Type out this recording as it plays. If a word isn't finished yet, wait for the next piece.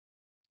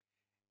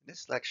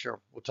This lecture,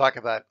 we'll talk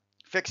about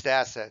fixed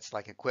assets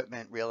like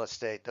equipment, real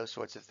estate, those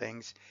sorts of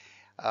things,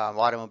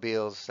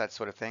 automobiles, that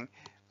sort of thing,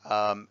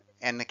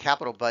 and the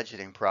capital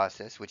budgeting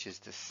process, which is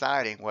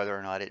deciding whether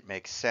or not it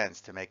makes sense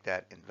to make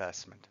that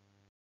investment.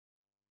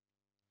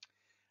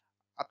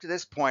 Up to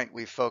this point,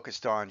 we've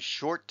focused on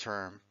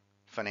short-term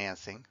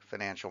financing,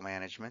 financial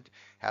management,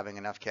 having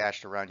enough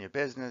cash to run your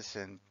business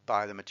and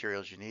buy the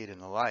materials you need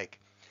and the like.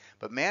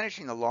 But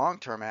managing the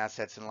long-term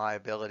assets and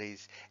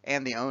liabilities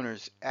and the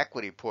owner's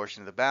equity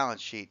portion of the balance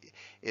sheet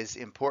is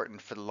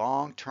important for the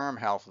long-term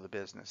health of the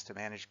business to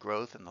manage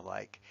growth and the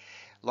like.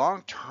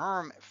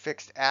 Long-term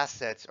fixed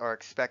assets are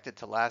expected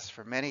to last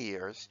for many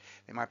years.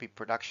 They might be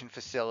production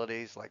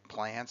facilities like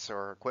plants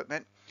or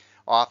equipment,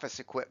 office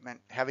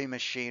equipment, heavy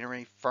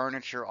machinery,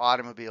 furniture,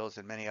 automobiles,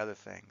 and many other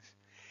things.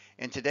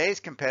 In today's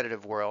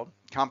competitive world,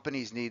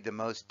 companies need the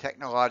most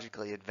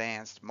technologically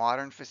advanced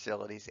modern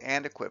facilities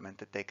and equipment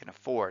that they can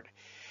afford.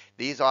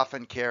 These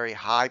often carry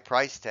high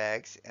price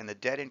tags, and the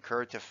debt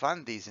incurred to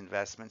fund these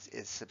investments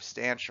is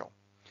substantial.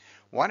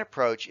 One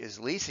approach is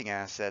leasing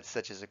assets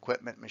such as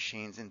equipment,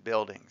 machines, and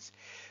buildings.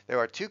 There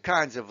are two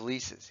kinds of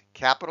leases,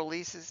 capital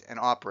leases and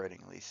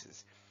operating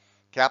leases.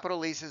 Capital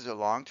leases are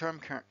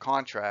long-term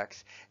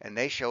contracts and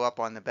they show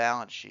up on the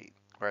balance sheet,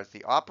 whereas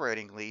the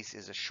operating lease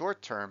is a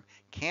short-term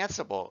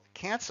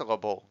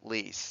cancelable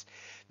lease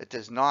that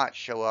does not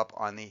show up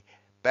on the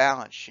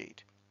balance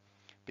sheet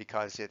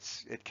because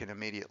it can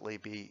immediately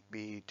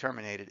be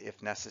terminated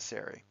if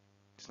necessary.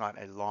 It's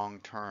not a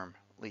long-term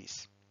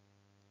lease.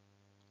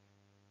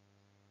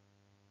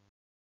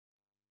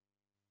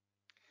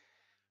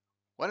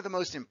 One of the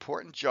most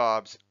important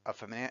jobs a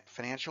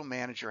financial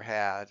manager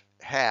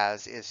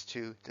has is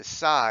to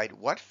decide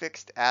what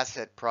fixed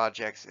asset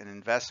projects and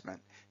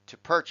investment to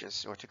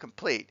purchase or to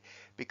complete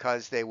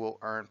because they will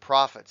earn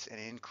profits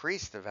and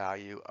increase the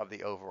value of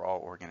the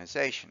overall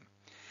organization.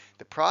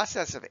 The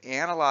process of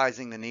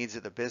analyzing the needs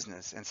of the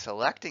business and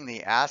selecting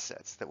the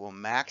assets that will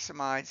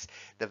maximize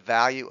the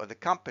value of the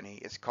company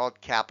is called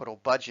capital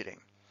budgeting.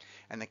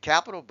 And the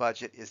capital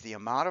budget is the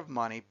amount of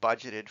money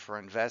budgeted for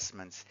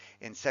investments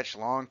in such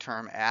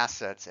long-term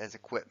assets as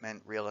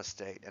equipment, real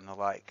estate, and the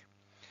like.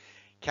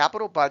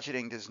 Capital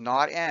budgeting does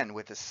not end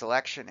with the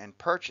selection and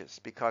purchase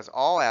because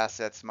all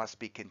assets must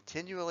be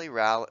continually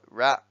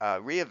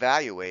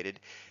reevaluated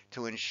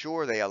to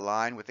ensure they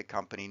align with the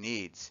company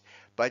needs.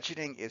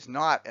 Budgeting is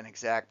not an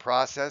exact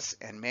process,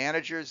 and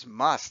managers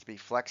must be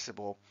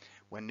flexible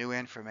when new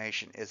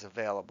information is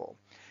available.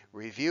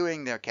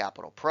 Reviewing their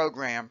capital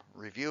program,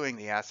 reviewing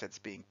the assets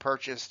being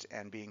purchased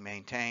and being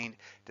maintained,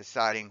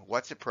 deciding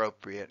what's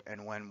appropriate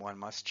and when one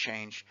must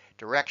change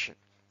direction.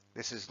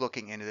 This is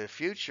looking into the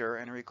future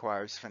and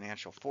requires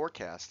financial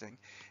forecasting,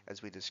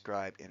 as we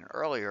described in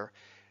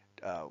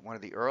one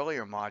of the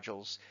earlier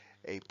modules,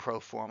 a pro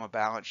forma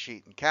balance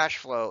sheet and cash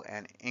flow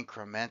and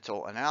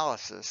incremental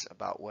analysis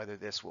about whether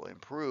this will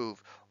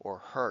improve or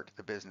hurt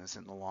the business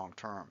in the long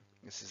term.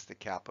 This is the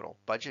capital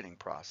budgeting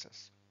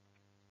process.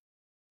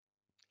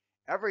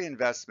 Every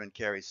investment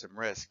carries some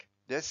risk.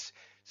 This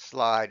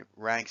slide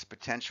ranks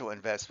potential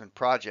investment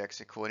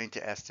projects according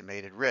to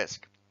estimated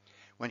risk.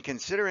 When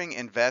considering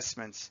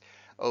investments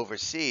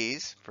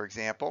overseas, for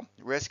example,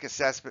 risk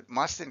assessment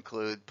must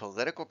include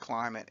political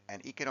climate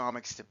and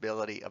economic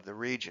stability of the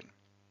region.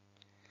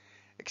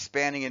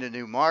 Expanding into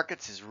new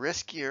markets is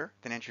riskier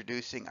than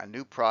introducing a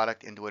new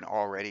product into an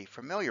already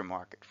familiar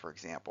market, for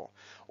example,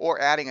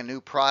 or adding a new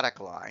product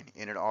line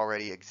in an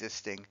already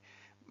existing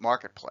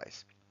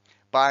marketplace.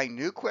 Buying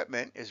new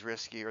equipment is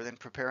riskier than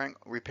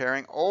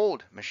repairing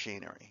old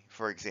machinery,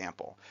 for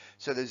example.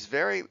 So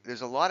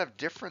there's a lot of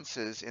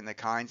differences in the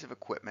kinds of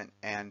equipment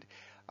and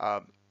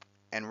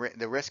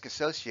the risk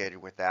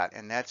associated with that,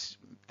 and that's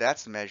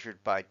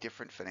measured by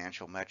different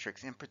financial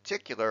metrics. In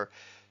particular,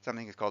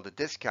 something is called the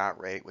discount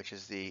rate, which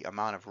is the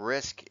amount of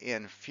risk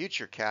in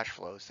future cash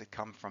flows that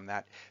come from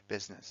that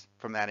business,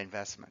 from that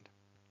investment.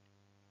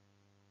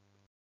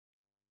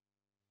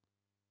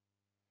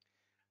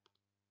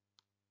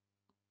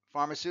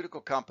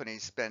 Pharmaceutical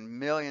companies spend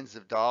millions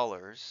of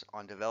dollars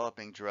on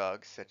developing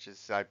drugs such as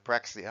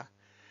Zyprexa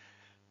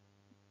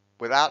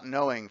without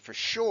knowing for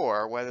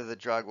sure whether the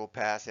drug will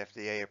pass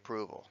FDA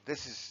approval.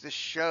 This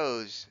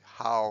shows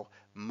how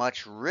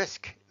much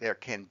risk there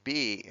can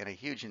be in a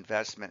huge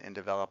investment in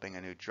developing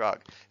a new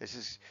drug.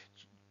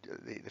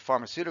 The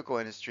pharmaceutical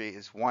industry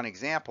is one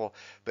example,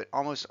 but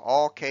almost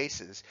all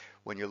cases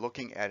when you're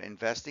looking at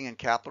investing in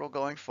capital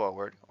going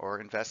forward or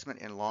investment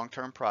in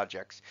long-term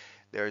projects,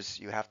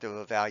 you have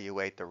to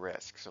evaluate the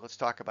risk. So let's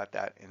talk about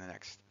that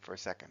for a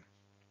second.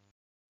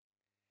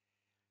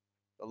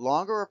 The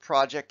longer a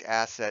project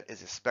asset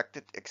is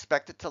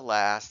expected to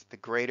last, the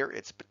greater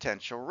its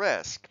potential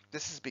risk.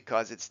 This is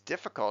because it's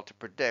difficult to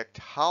predict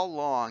how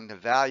long the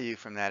value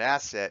from that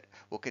asset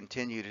will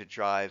continue to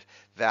drive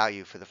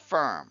value for the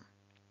firm.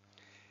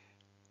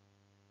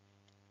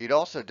 You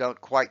also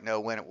don't quite know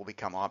when it will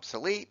become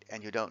obsolete,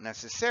 and you don't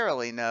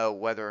necessarily know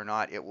whether or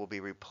not it will be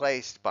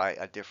replaced by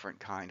a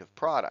different kind of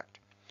product.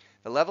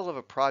 The level of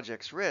a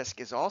project's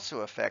risk is also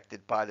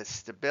affected by the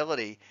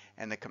stability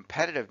and the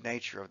competitive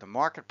nature of the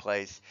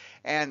marketplace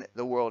and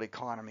the world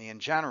economy in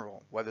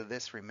general, whether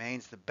this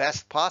remains the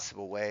best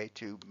possible way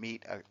to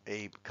meet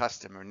a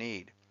customer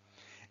need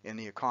in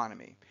the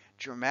economy.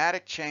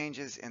 Dramatic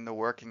changes in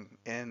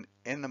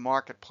the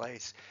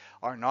marketplace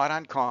are not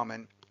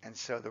uncommon, and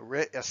so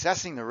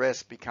assessing the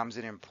risk becomes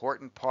an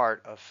important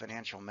part of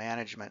financial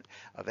management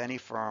of any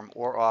firm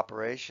or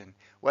operation,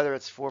 whether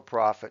it's for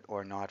profit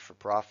or not for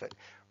profit.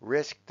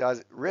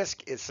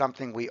 Risk is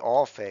something we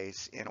all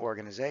face in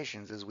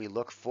organizations as we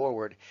look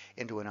forward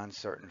into an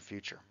uncertain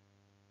future.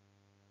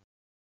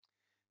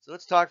 So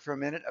let's talk for a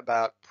minute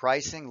about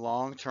pricing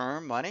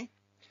long-term money.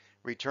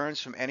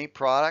 Returns from any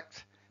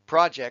project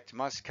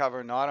must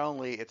cover not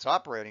only its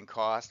operating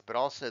cost, but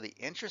also the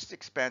interest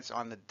expense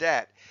on the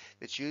debt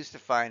that's used to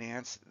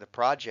finance the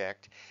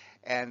project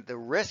and the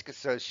risk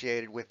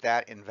associated with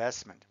that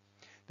investment.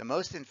 The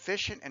most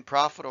efficient and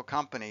profitable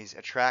companies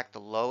attract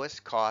the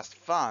lowest cost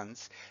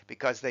funds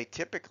because they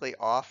typically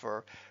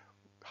offer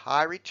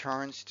high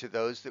returns to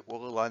those that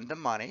will lend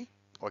them money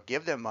or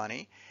give them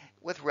money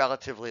with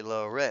relatively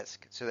low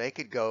risk. So they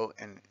could go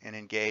and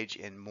engage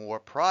in more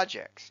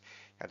projects.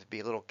 Have to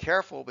be a little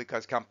careful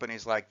because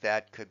companies like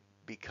that could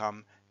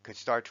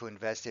start to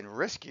invest in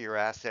riskier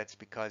assets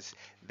because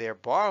their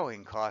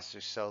borrowing costs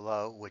are so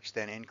low, which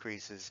then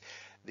increases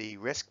the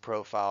risk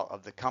profile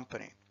of the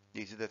company.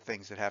 These are the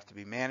things that have to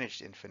be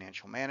managed in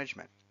financial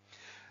management.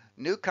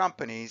 New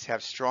companies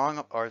have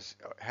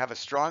a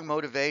strong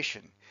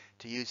motivation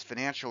to use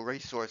financial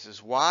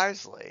resources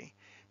wisely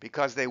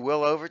because they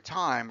will over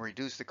time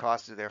reduce the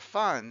cost of their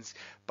funds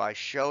by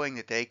showing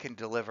that they can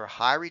deliver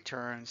high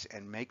returns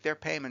and make their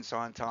payments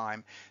on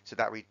time, so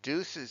that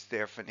reduces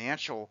their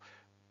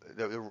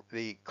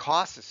the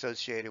costs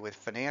associated with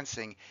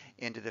financing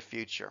into the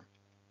future.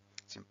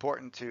 It's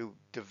important to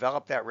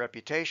develop that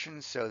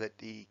reputation so that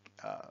the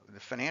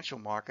financial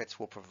markets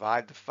will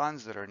provide the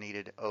funds that are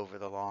needed over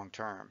the long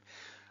term.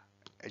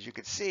 As you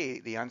can see,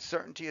 the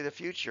uncertainty of the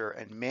future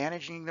and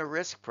managing the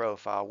risk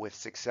profile with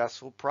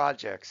successful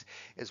projects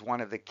is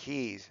one of the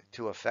keys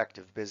to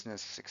effective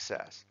business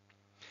success.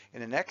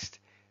 In the next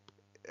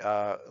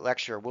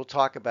lecture, we'll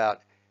talk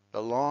about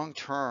the long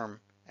term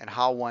and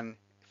how one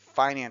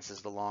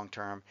finances the long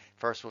term.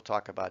 First, we'll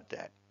talk about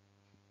debt.